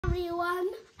everyone,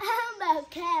 I'm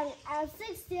Karen. I'm 6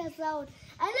 years old.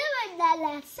 I live in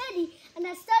Dallas City and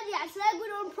I study at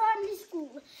Lebanon Primary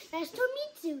School. Nice to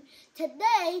meet you.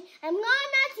 Today, I'm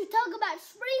going to talk about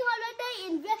spring holiday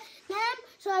in Vietnam.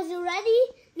 So are you ready?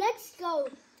 Let's go.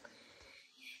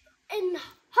 In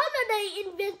holiday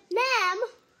in Vietnam,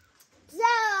 there's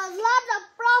a lot of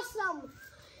blossom.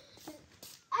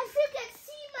 As you can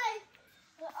see,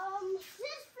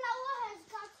 this flower has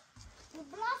got the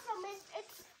blossom and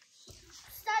it's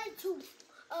started to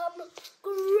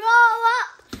grow up.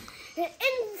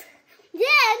 And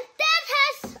then that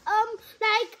has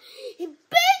like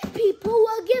big people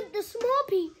will give the small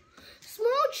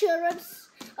children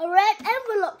red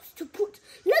envelopes to put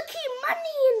lucky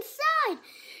money inside.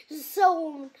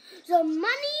 So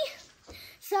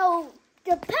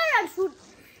the parents would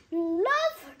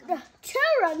love the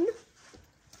children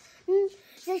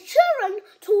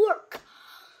to work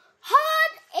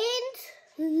hard and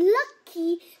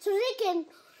lucky so they can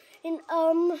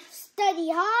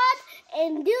study hard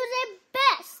and do their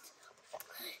best.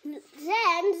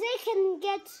 Then they can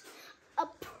get a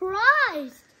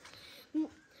prize.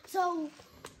 So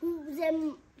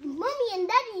the mommy and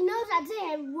daddy know that they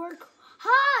have worked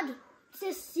hard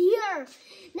this year.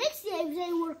 Next year, if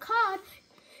they work hard,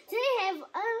 they have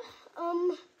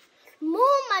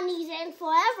more money than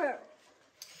forever.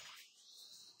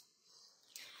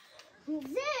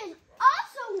 There's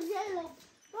also yellow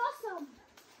blossom.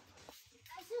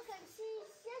 As you can see,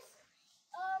 this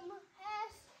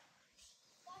has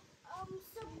got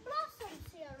some blossoms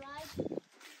here, right?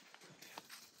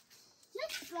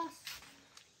 This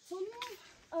blossom,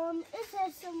 it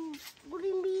has some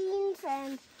green beans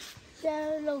and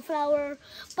yellow flower,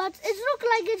 but it looks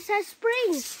like it has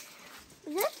spring.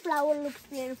 This flower looks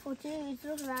beautiful too. It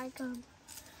looks like this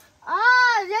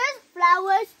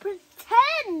flower is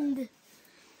pretend.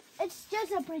 It's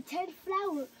just a pretend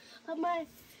flower, but my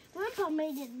grandpa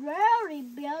made it very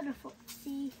beautiful.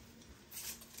 See,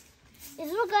 it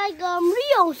looks like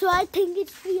real, so I think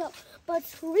it's real. But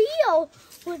real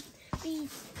would be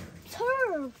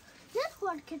curved. This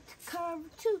one can curve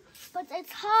too, but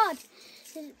it's hard.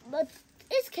 But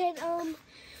it can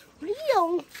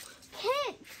real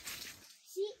can't.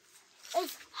 See,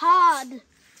 it's hard.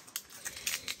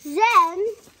 Then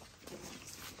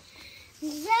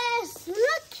there's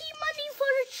lucky money for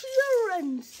the children.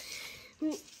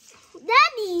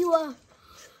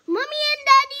 Mommy and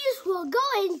daddies will go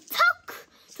and talk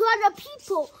to other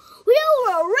people. We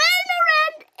will run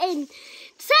around and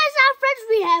says our friends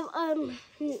we have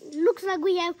looks like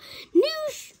we have new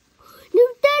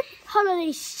third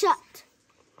holiday shut.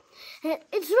 And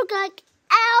it looks like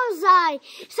outside.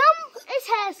 It looks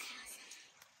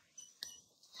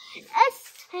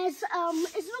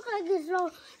like it's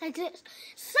like this.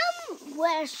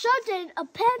 Somewhere shut in a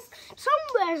pen,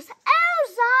 somewhere's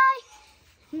outside.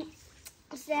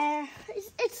 There,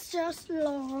 it's just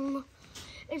long.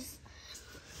 It's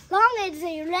long as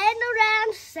they ran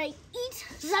around, they eat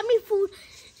yummy food,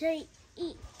 they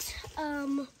eat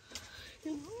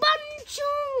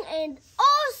bunchung and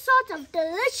all sorts of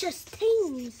delicious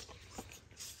things.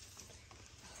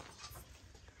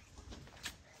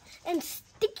 And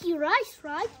sticky rice,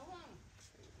 right?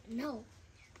 No,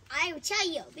 I will tell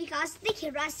you, because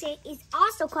sticky rice is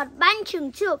also called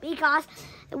bunchung too, because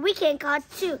we can call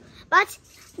too. But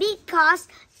because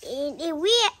in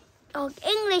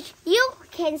English, you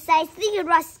can say sticky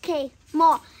rice cake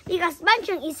more, because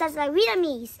bunchung is just like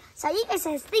Vietnamese. So you can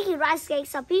say sticky rice cake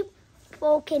so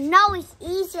people can know it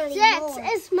easily. Yes,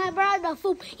 it's my brother.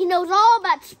 He knows all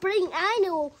about spring. I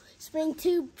know spring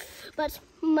too, but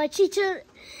my teacher,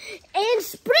 and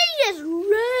spring is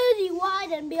really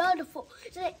wide and beautiful.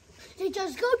 They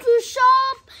just go to the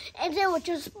shop and they will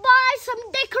just buy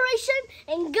some decoration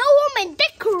and go home and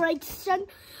decorate some,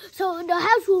 so the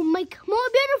house will make more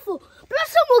beautiful.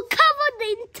 Blossom will cover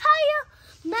the entire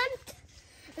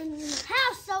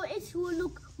house, so it will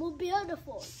look more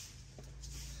beautiful.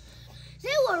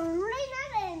 They will run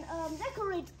out and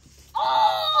decorate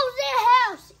all their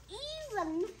house,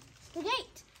 even the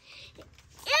gate.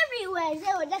 Everywhere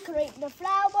they will decorate the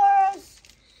flowers,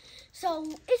 so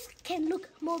it can look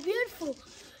more beautiful.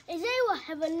 And they will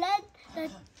have a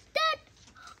LED that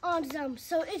on them,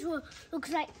 so it will look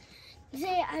like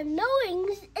they are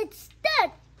knowing it's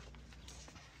dead.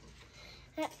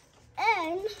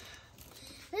 And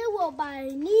they will buy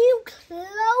new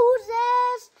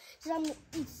clothes,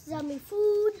 yummy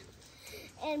food,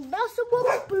 and blossom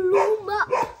will bloom up.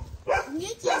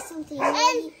 You get something.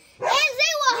 And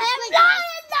they will have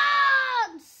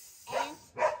dance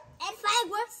and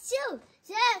fireworks too.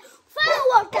 Yeah,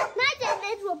 fireworks at night, and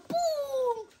it will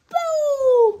boom,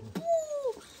 boom.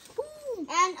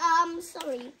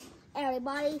 agree,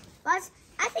 everybody. But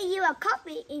I think you are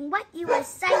copying what you were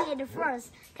saying at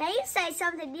first. Can you say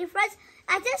something different?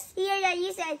 I just hear that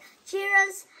you said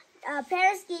children's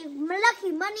parents give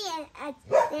lucky money, and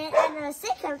the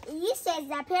second you said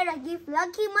that parents give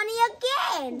lucky money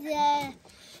again. Yeah,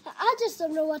 I just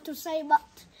don't know what to say,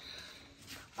 but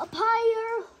up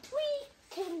higher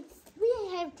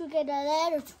we have to get a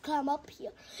ladder to climb up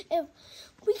here. If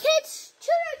we can't,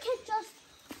 children can't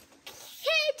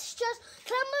just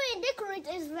climb up and decorate.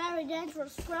 It's very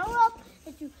dangerous. Grow up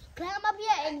if you climb up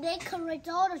here and decorate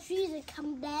all the trees and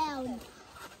come down.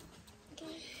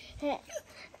 And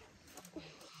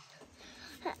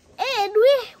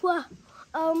we were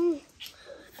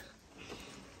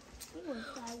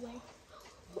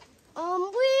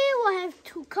we will have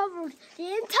to cover the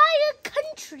entire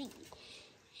country.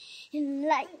 And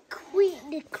like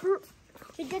the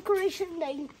decoration, the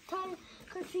entire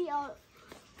country.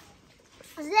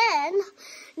 Then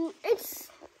it's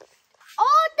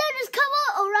all that is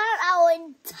covered around our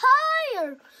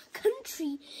entire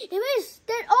country. It means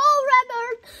that all around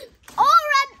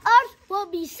Earth will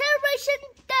be celebration,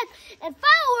 dance, and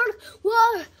fireworks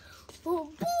will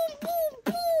boom, boom,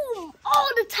 boom all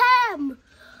the time.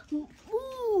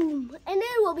 Boom, and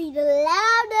it will be the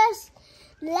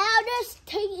loudest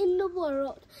thing in the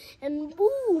world. And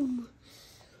boom.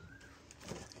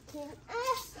 And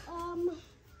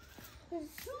as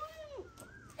soon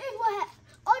it will have,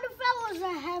 all the flowers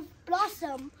will have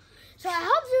blossom. So I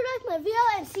hope you like my video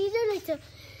and see you later.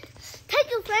 Thank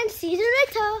you, friends. See you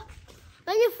later.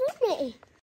 Bye, your food, mate.